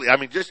by ugly, I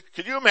mean just,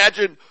 can you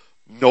imagine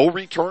no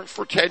returns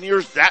for 10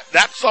 years?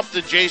 That's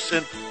something,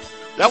 Jason,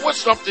 that was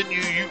something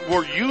you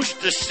were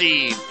used to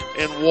seeing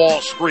in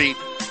Wall Street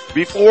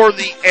before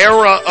the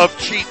era of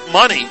cheap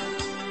money.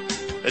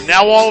 And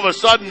now all of a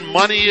sudden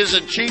money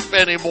isn't cheap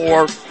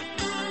anymore.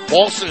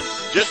 Paulson,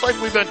 just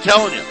like we've been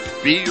telling you,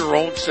 be your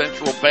own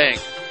central bank.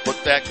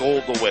 Put that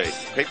gold away.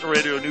 Patriot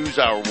Radio News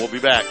Hour. We'll be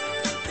back.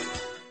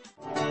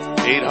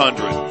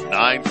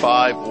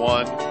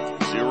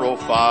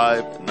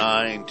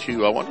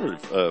 800-951-0592. I wonder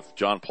if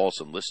John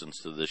Paulson listens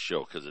to this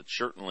show, because it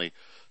certainly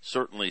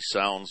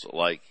sounds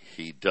like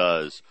he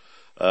does.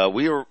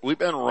 We've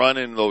been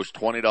running those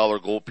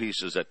 $20 gold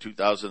pieces at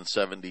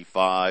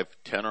 2,075,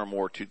 10 or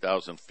more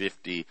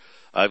 2,050.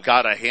 I've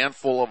got a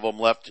handful of them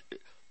left.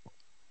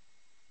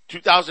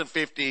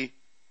 2,050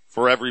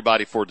 for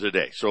everybody for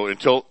today. So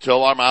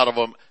until I'm out of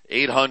them,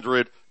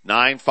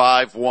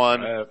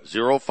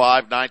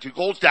 800-951-0592.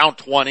 Gold's down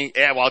 20.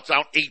 Yeah, well, it's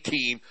down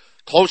 18.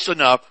 Close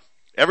enough.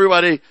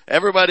 Everybody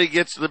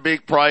gets the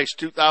big price,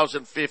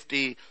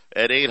 2,050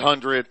 at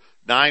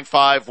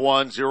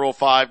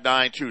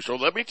 800-951-0592. So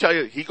let me tell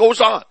you, he goes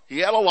on. He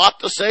had a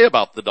lot to say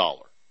about the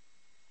dollar.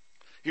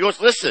 He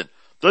goes, listen,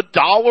 the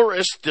dollar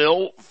is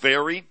still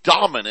very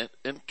dominant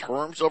in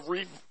terms of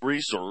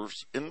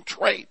reserves in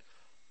trade.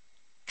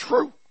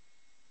 True.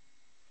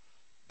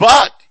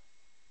 But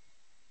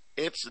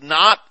it's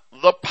not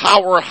the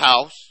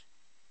powerhouse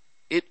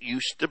it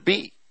used to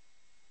be.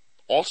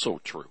 Also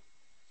true.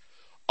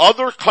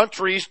 Other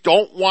countries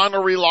don't want to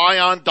rely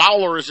on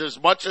dollars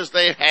as much as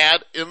they had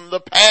in the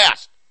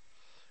past.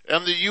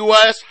 And the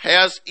U.S.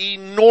 has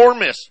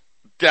enormous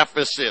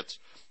deficits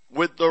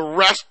with the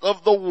rest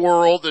of the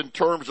world in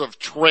terms of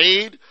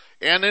trade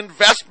and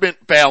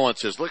investment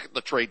balances. Look at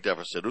the trade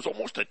deficit. It was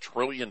almost $1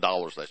 trillion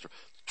last year. $1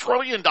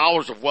 trillion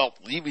of wealth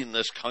leaving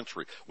this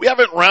country. We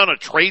haven't run a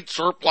trade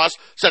surplus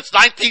since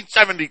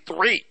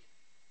 1973.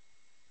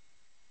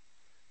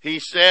 He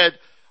said,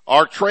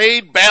 our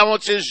trade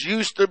balances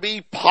used to be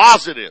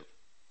positive.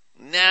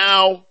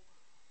 Now,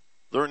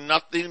 they're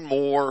nothing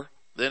more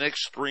than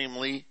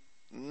extremely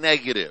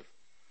negative.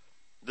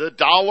 The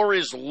dollar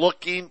is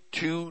looking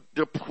to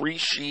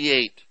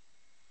depreciate,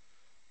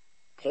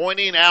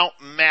 pointing out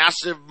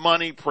massive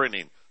money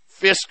printing,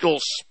 fiscal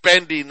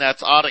spending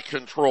that's out of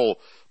control,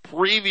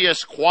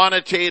 previous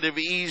quantitative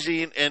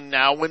easing, and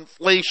now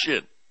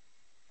inflation.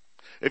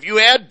 If you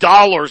add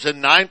dollars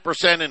and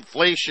 9%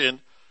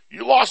 inflation,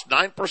 you lost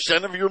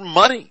 9% of your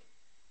money.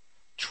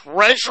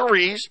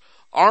 Treasuries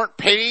aren't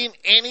paying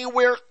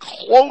anywhere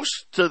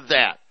close to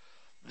that.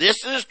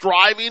 This is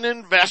driving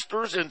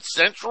investors and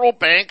central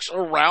banks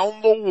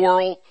around the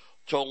world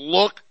to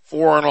look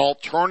for an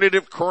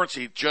alternative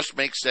currency. It just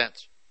makes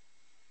sense.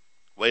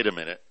 Wait a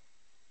minute.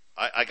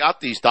 I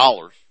got these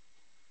dollars,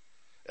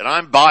 and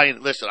I'm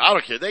buying. Listen, I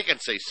don't care. They can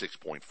say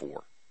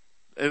 6.4.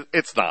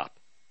 It's not.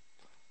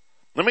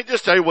 Let me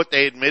just tell you what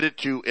they admitted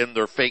to in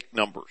their fake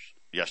numbers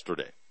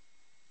yesterday.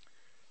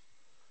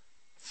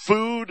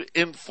 Food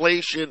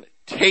inflation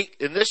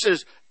and this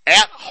is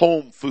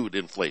at-home food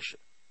inflation.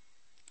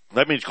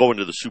 That means going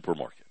to the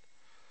supermarket.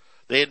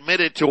 They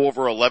admitted to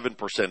over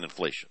 11%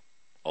 inflation.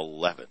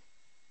 11.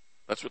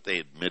 That's what they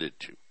admitted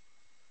to.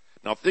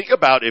 Now think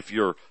about if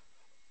you're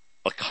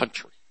a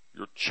country.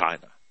 You're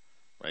China,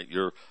 right?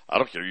 I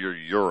don't care, you're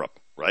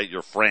Europe, right?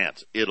 You're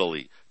France,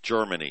 Italy,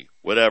 Germany,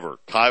 whatever,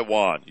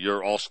 Taiwan,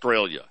 you're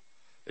Australia.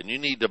 And you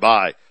need to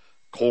buy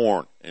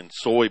corn and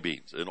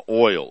soybeans and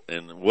oil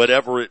and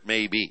whatever it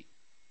may be.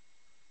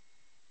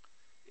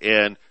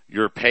 And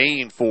you're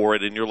paying for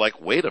it and you're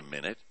like, wait a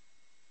minute.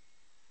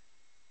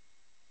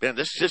 Man,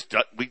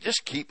 we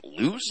just keep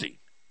losing.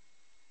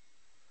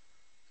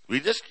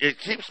 It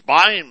keeps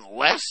buying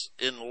less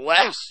and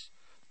less.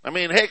 I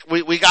mean, heck,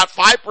 we got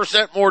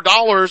 5% more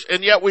dollars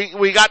and yet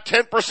we got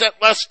 10%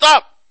 less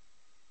stuff.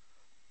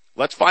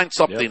 Let's find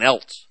something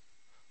else.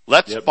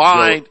 Let's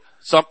find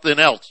something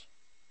else.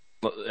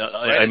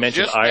 I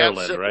mentioned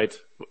Ireland, right?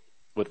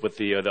 With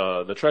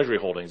the Treasury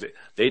holdings,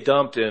 they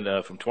dumped in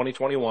from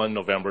 2021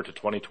 November to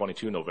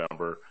 2022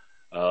 November.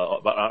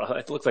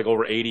 It looks like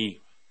over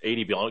 80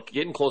 billion,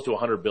 getting close to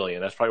 100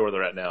 billion. That's probably where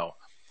they're at now.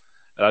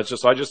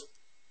 So I just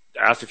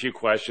asked a few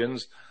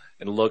questions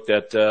and looked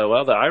at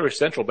the Irish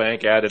Central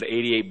Bank added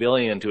 88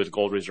 billion to its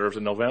gold reserves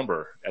in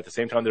November. At the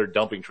same time, they're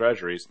dumping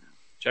treasuries.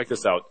 Check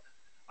this out.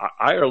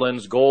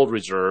 Ireland's gold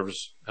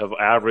reserves have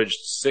averaged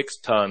 6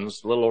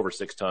 tons, a little over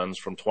 6 tons,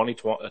 from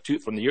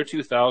the year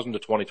 2000 to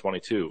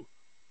 2022.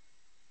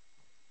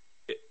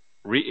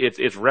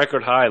 Its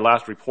record high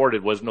last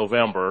reported was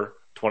November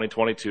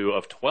 2022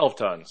 of 12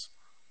 tons.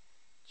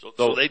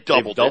 So they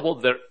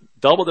doubled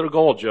their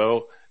gold,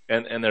 Joe,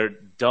 and they're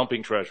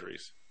dumping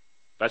treasuries.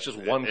 That's just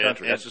one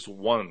country. That's just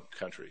one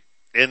country.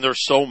 And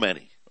there's so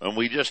many, and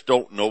we just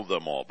don't know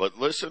them all. But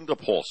listen to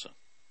Paulson.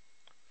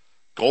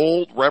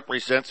 Gold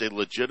represents a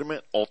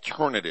legitimate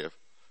alternative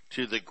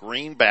to the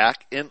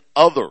greenback and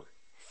other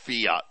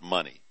fiat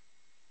money.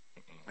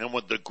 And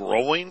with the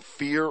growing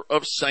fear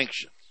of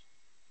sanctions,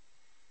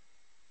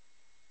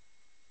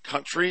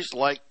 countries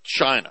like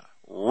China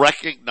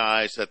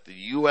recognize that the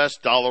U.S.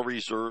 dollar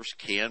reserves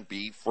can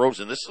be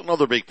frozen. This is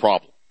another big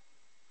problem.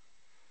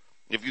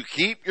 If you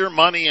keep your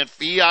money in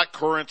fiat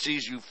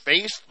currencies, you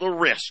face the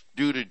risk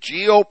due to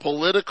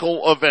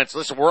geopolitical events.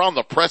 Listen, we're on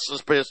the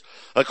precipice.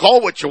 Call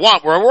it what you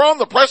want. We're on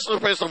the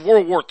precipice of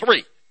World War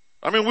III.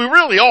 I mean, we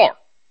really are.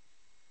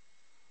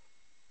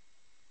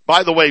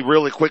 By the way,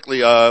 really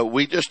quickly,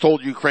 we just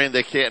told Ukraine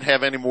they can't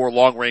have any more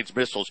long-range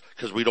missiles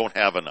because we don't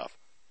have enough.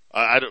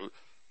 I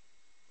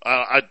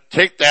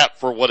take that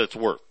for what it's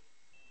worth.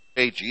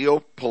 A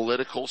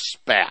geopolitical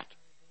spat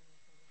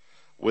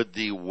with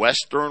the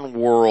Western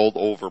world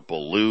over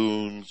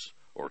balloons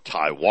or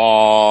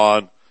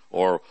Taiwan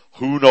or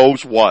who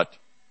knows what.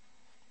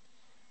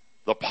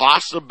 The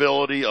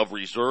possibility of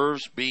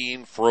reserves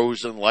being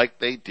frozen like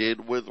they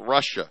did with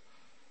Russia.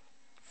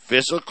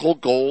 Physical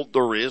gold,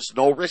 there is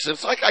no risk.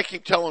 It's like I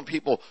keep telling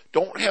people,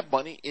 don't have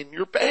money in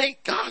your bank.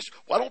 Gosh,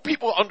 why don't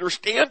people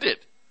understand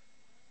it?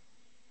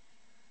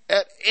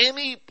 At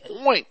any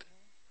point,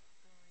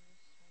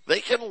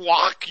 they can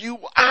lock you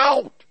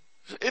out.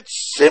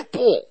 It's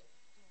simple.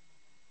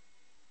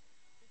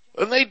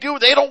 And they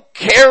don't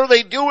care.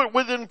 They do it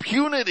with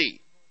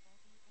impunity.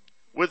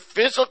 With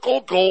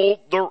physical gold,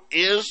 there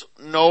is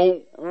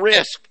no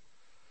risk.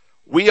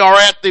 We are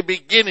at the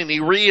beginning. He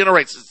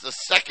reiterates. It's the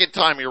second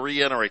time he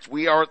reiterates.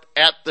 We are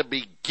at the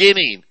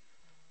beginning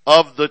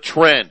of the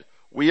trend.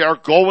 We are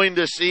going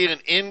to see an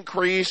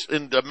increase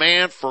in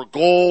demand for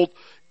gold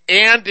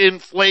and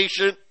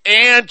inflation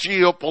and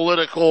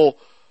geopolitical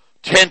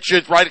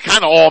tensions, right? It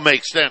kind of all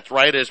makes sense,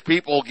 right? As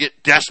people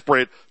get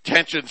desperate,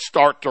 tensions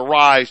start to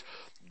rise.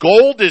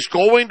 Gold is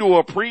going to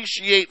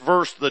appreciate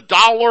versus the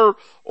dollar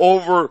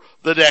over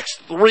the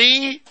next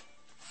 3,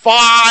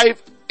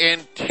 5,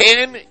 and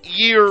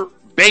 10-year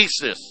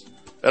basis.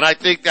 And I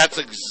think that's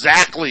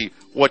exactly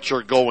what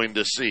you're going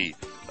to see.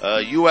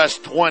 U.S.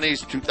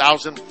 20s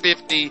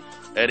 2050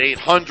 at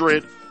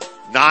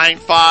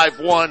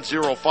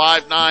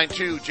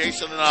 800-951-0592.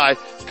 Jason and I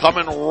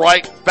coming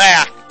right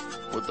back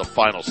with the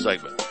final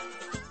segment.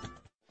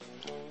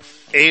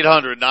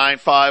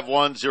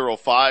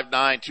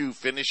 800-951-0592.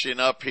 Finishing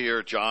up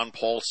here, John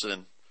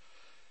Paulson,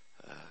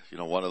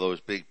 one of those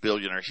big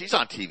billionaires. He's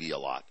on TV a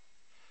lot.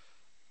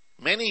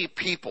 Many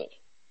people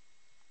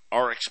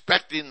are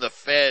expecting the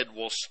Fed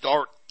will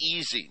start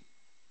easing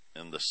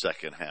in the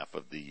second half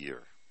of the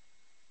year.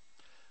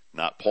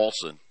 Not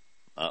Paulson.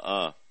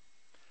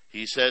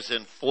 He says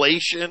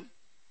inflation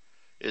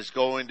is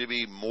going to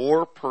be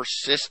more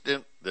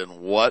persistent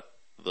than what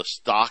the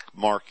stock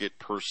market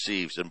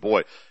perceives. And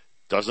boy,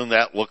 doesn't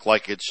that look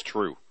like it's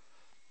true?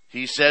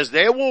 He says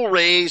they will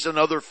raise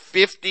another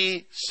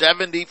 50,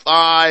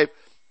 75,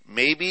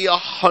 maybe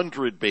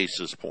 100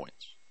 basis points.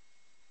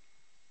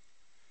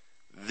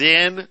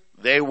 Then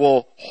they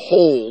will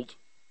hold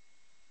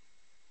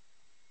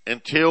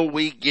until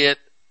we get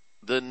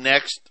the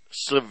next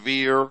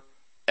severe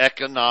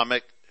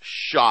economic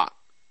shock.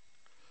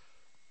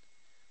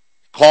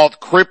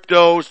 Called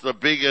cryptos the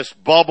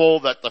biggest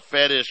bubble that the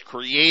Fed has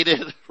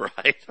created,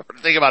 right?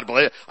 Think about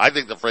it. I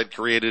think the Fed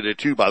created it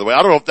too, by the way.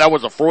 I don't know if that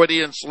was a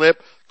Freudian slip.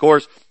 Of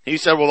course, he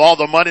said with all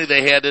the money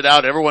they handed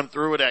out, everyone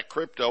threw it at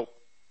crypto.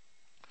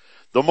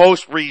 The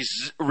most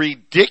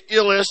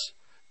ridiculous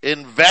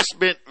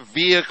investment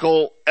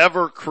vehicle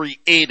ever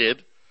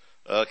created.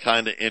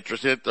 Kind of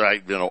interesting.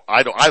 I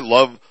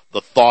love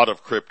the thought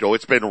of crypto.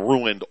 It's been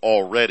ruined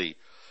already.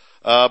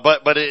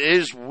 But it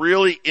is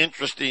really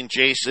interesting,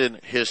 Jason,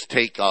 his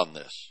take on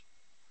this,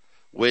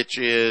 which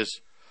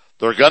is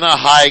they're going to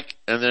hike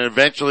and then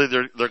eventually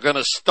they're going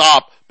to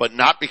stop, but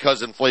not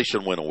because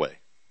inflation went away.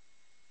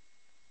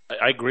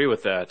 I agree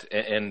with that.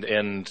 And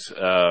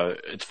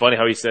it's funny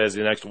how he says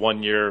in the next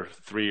 1 year,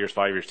 3 years,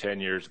 5 years, 10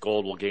 years,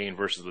 gold will gain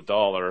versus the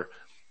dollar.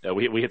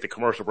 We hit the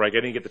commercial break.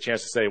 I didn't get the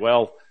chance to say,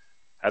 well,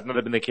 hasn't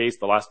that been the case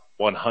the last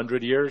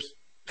 100 years?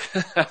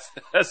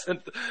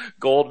 Hasn't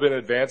gold been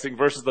advancing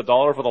versus the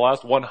dollar for the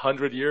last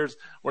 100 years?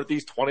 Weren't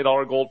these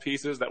 $20 gold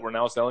pieces that we're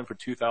now selling for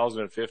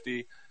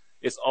 $2,050?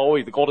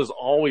 The gold is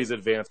always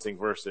advancing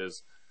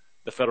versus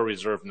the Federal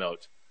Reserve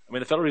note. I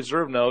mean, the Federal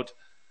Reserve note,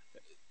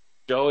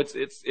 Joe,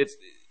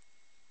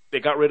 they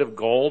got rid of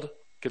gold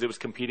because it was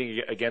competing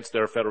against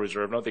their Federal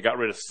Reserve note. They got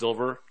rid of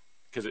silver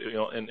because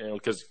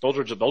because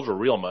those are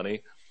real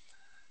money,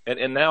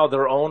 and now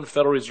their own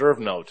Federal Reserve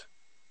note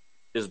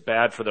is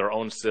bad for their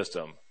own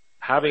system.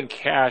 Having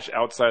cash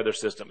outside their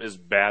system is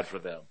bad for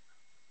them.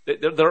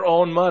 Their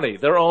own money,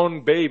 their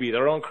own baby,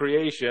 their own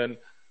creation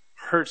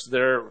hurts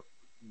their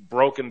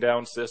broken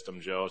down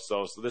system, Joe.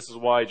 So this is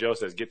why Joe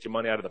says, get your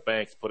money out of the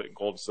banks, put it in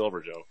gold and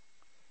silver, Joe.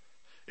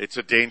 It's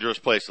a dangerous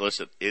place.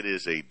 Listen, it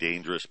is a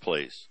dangerous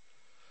place.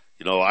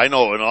 I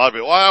know in a lot of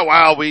people,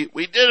 wow, we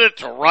did it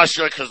to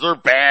Russia because they're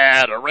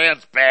bad.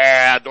 Iran's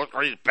bad. North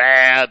Korea's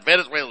bad.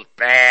 Venezuela's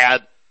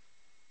bad.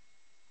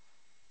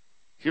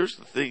 Here's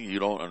the thing you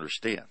don't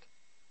understand.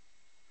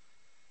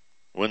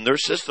 When their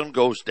system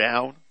goes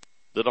down,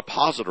 the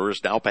depositor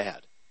is now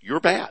bad.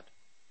 You're bad.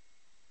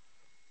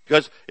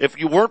 Because if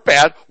you weren't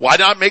bad, why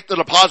not make the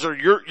depositor,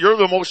 you're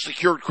the most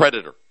secured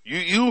creditor.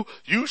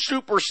 You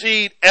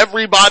supersede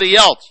everybody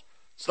else.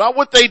 It's not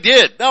what they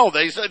did. No,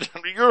 they said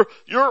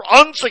you're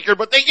unsecured,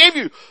 but they gave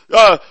you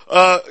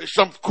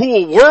some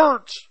cool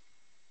words,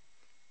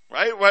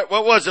 right?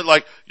 What was it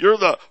like? You're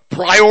the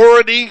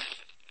priority.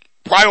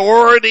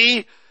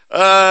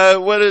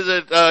 What is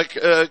it?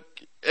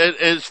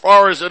 As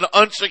far as an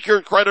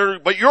unsecured creditor,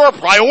 but you're a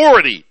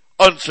priority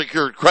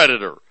unsecured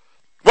creditor.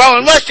 Well,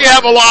 unless you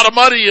have a lot of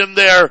money in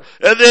there,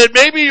 and then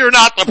maybe you're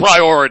not the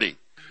priority.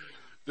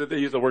 Did they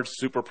use the word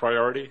super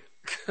priority?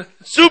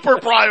 Super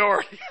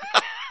priority.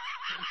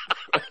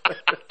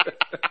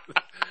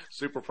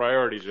 Super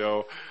priority,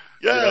 Joe.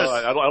 Yes. You know,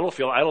 I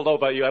don't know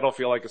about you. I don't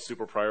feel like a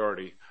super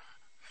priority.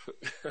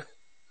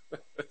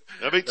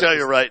 Let me tell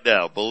you right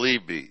now,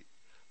 believe me,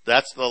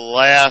 that's the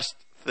last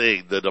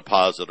thing the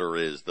depositor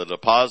is. The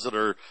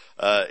depositor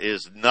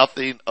is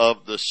nothing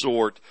of the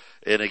sort.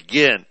 And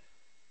again,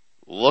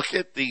 look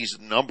at these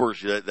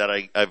numbers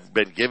that I've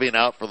been giving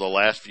out for the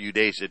last few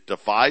days. It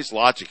defies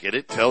logic, and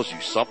it tells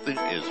you something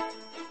is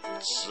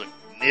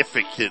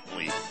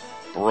significantly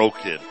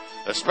broken.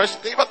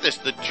 Especially, think about this,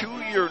 the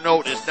 2-year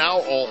note is now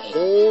a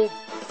whole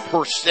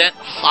 %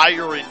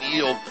 higher in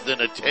yield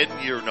than a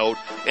 10-year note,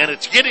 and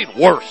it's getting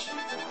worse.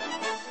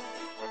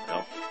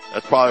 Now,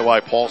 that's probably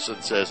why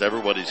Paulson says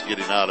everybody's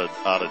getting out of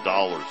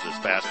dollars as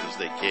fast as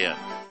they can.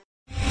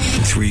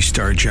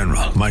 3-star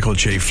General Michael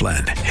J.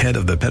 Flynn, head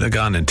of the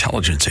Pentagon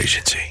Intelligence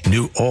Agency,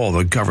 knew all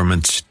the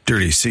government's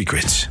dirty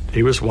secrets.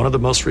 He was one of the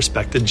most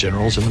respected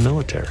generals in the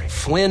military.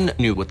 Flynn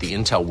knew what the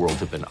intel world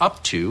had been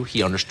up to.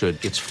 He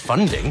understood its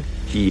funding.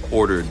 He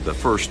ordered the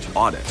first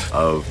audit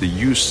of the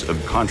use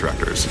of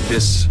contractors.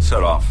 This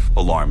set off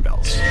alarm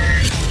bells.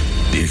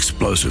 The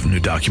explosive new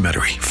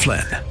documentary,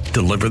 Flynn,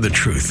 Deliver the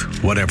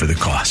Truth, Whatever the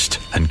Cost,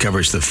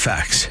 uncovers the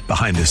facts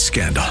behind this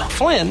scandal.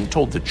 Flynn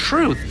told the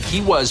truth.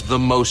 He was the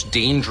most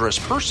dangerous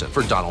person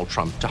for Donald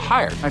Trump to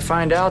hire. I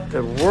find out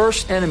the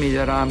worst enemy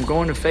that I'm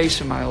going to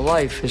face in my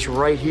life is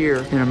right here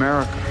in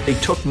America. They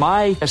took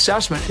my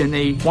assessment and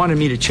they wanted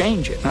me to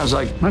change it. And I was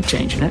like, I'm not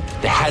changing it.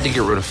 They had to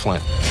get rid of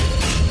Flynn.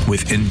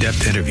 With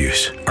in-depth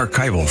interviews,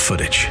 archival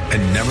footage,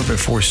 and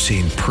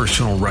never-before-seen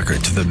personal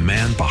records of the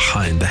man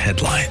behind the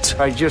headlines.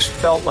 I just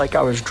felt like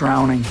I was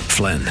drowning.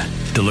 Flynn,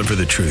 Deliver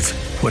the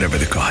Truth, Whatever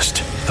the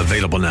Cost.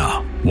 Available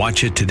now.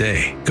 Watch it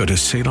today. Go to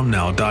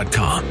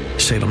salemnow.com.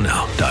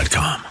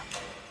 salemnow.com.